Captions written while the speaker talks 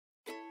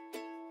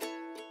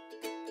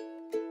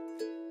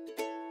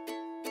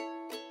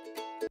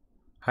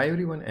Hi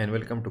everyone and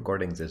welcome to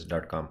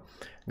codingzest.com.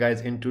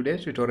 Guys, in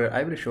today's tutorial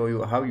I will show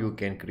you how you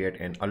can create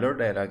an alert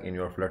dialog in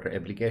your Flutter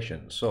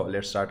application. So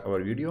let's start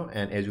our video,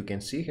 and as you can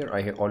see here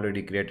I have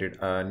already created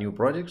a new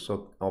project.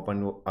 So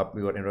open up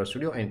your Android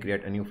Studio and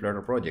create a new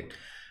Flutter project.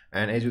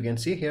 And as you can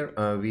see here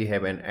we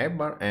have an app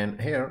bar, and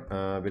here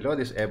below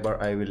this app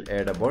bar I will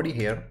add a body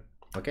here.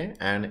 Okay,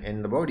 and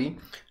in the body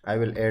I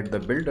will add the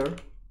builder,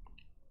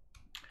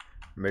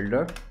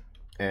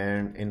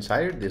 and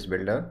inside this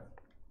builder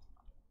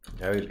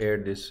I will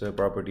add this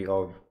property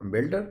of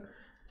builder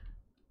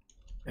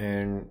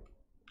and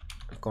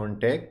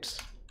contacts.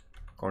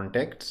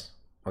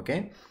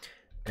 Okay,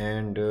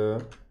 and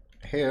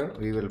here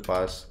we will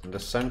pass the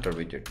center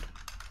widget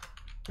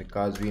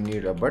because we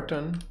need a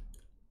button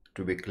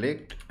to be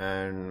clicked,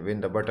 and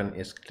when the button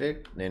is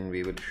clicked then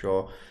we will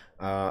show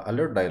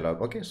alert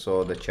dialog. Okay,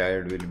 so the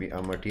child will be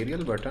a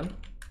material button.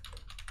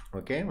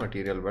 Okay,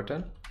 material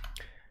button,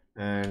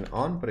 and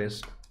on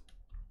press,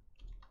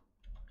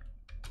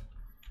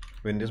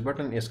 when this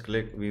button is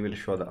clicked we will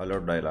show the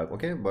alert dialog.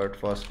 Okay, but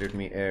first let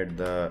me add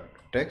the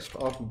text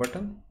of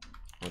button.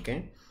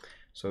 Okay,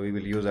 so we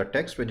will use a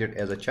text widget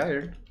as a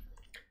child,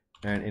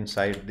 and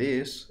inside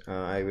this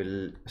I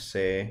will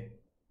say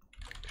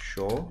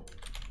show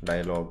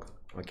dialog.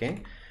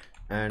 Okay,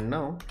 and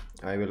now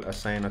I will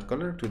assign a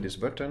color to this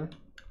button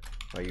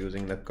by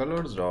using the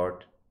colors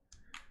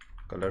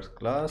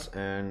class,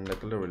 and the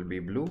color will be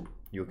blue.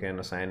 You can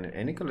assign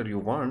any color you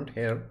want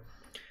here.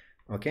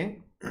 Okay.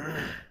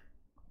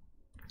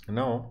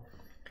 Now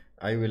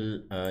I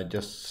will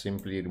just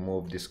simply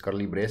remove this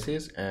curly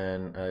braces,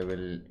 and I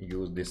will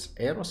use this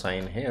arrow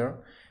sign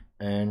here,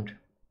 and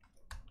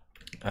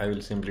I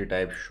will simply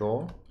type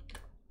show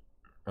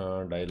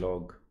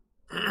dialog.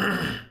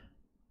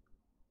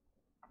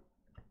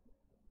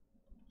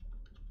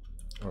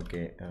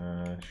 Okay,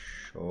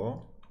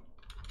 show,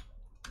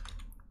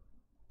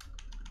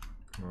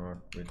 not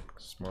with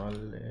small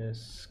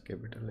s,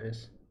 capital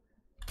S,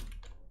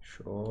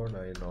 show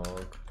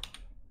dialog.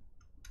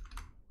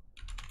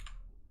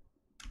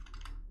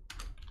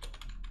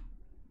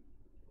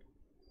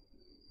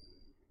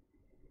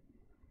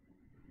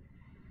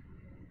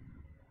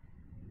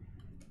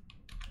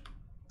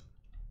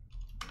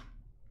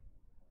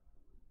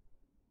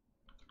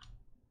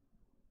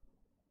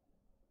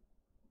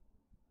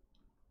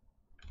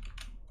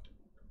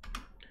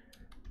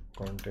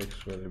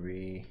 Context will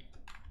be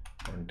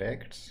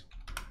contacts,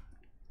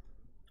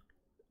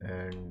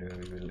 and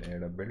we will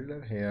add a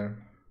builder here,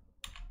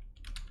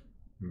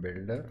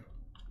 builder,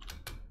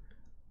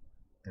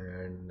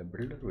 and the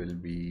builder will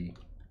be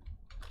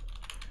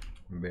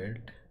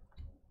build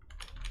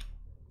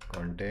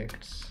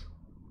contacts,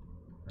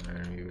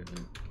 and we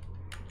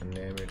will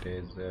name it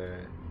as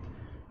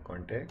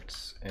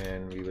contacts,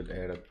 and we will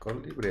add a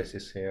curly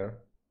braces here.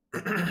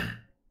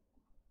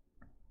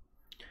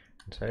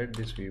 Inside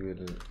this we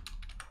will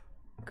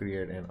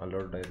create an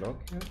alert dialog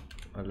here.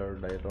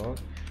 Alert dialog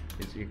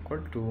is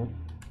equal to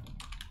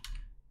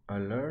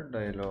alert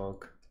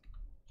dialog,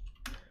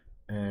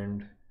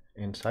 and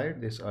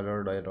inside this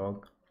alert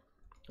dialog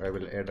I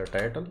will add a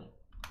title.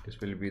 This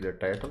will be the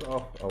title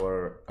of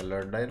our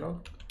alert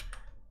dialog.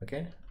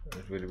 Okay,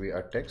 it will be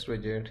a text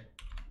widget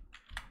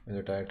with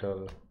the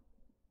title.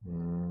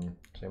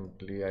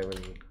 Simply I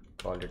will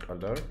call it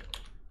alert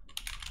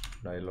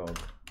dialog.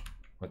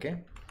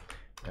 Okay,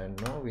 and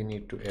now we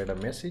need to add a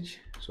message,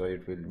 so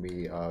it will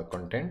be a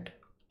content,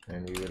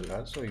 and we will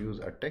also use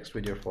a text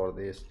widget for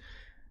this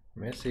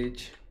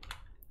message.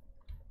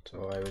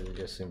 So I will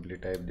just simply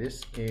type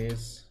this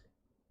is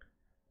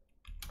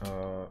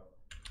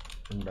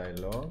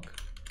dialog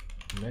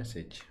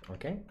message.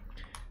 Okay,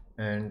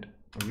 and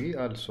we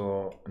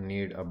also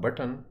need a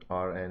button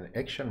or an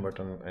action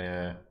button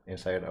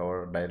inside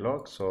our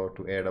dialog. So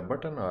to add a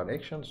button or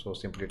action, so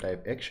simply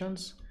type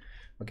actions.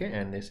 Okay,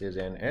 and this is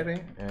an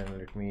array, and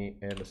let me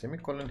add a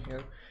semicolon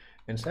here.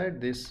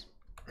 Inside this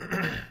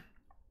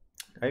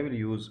I will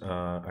use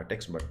a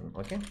text button.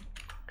 Okay,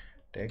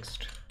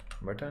 text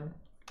button,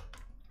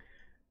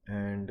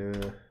 and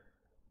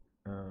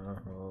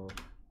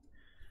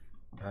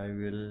I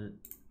will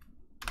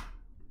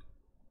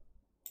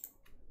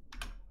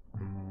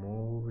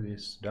move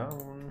this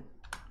down.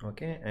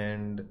 Okay,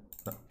 and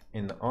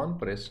in the on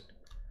press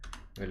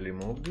will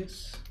remove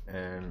this,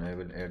 and I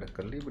will add a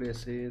curly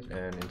braces,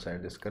 and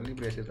inside this curly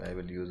braces I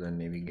will use a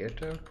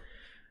navigator.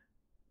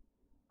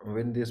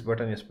 When this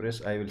button is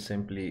pressed I will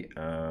simply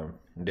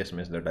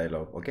dismiss the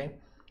dialog. Okay,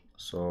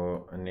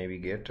 so a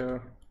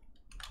navigator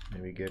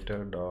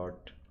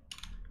dot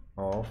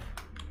off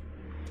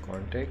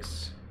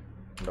context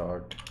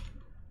dot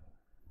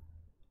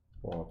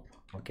pop.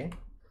 Okay,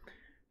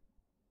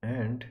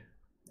 and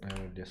I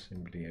will just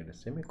simply add a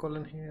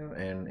semicolon here,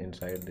 and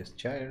inside this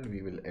child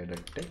we will add a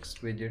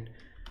text widget,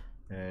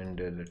 and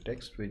the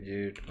text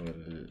widget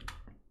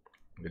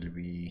will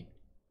be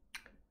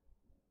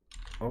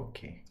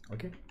okay.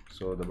 Okay,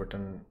 so the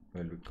button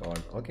will be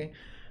called okay.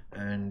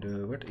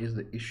 And what is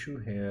the issue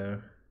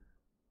here?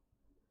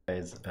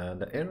 Guys,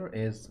 the error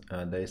is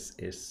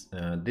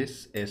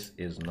this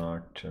is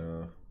not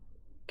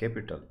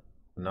capital,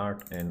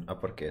 not in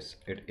uppercase,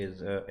 it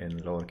is in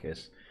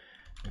lowercase.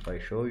 If I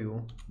show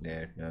you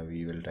that,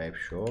 we will type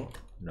show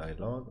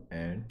dialog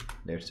and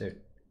that's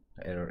it,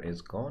 the error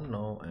is gone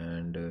now.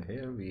 And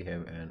here we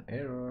have an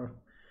error,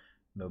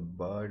 the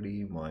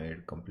body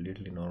might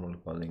completely normal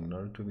causing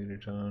null to be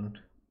returned.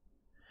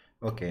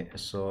 Okay,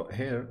 so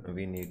here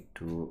we need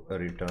to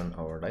return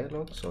our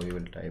dialog, so we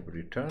will type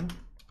return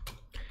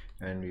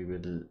and we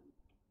will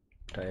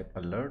type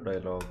alert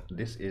dialog.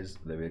 This is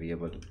the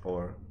variable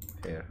over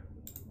here,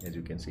 as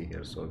you can see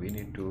here. So we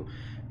need to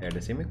add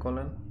a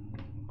semicolon.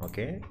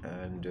 Okay,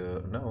 and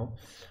now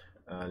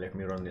let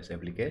me run this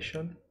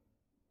application.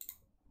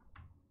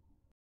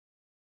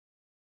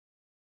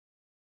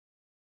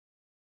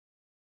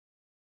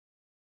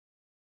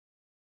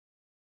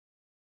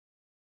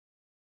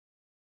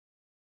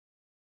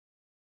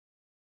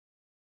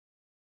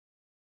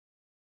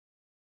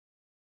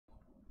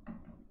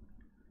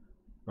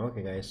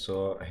 Okay guys,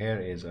 so here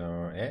is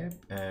our app,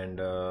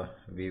 and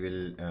we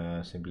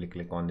will simply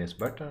click on this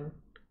button,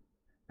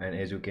 and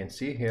as you can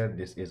see here,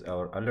 this is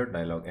our alert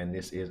dialog and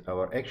this is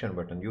our action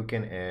button. You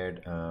can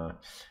add a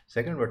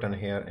second button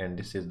here, and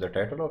this is the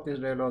title of this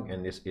dialog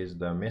and this is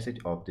the message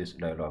of this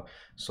dialog.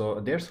 So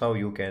that's how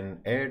you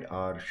can add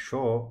or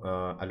show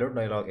alert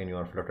dialog in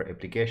your Flutter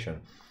application.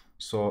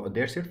 So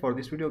that's it for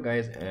this video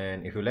guys,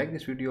 and if you like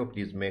this video,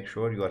 please make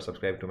sure you are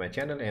subscribed to my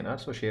channel and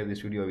also share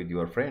this video with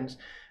your friends,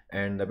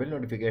 and the bell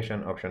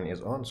notification option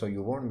is on so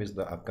you won't miss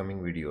the upcoming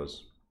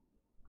videos.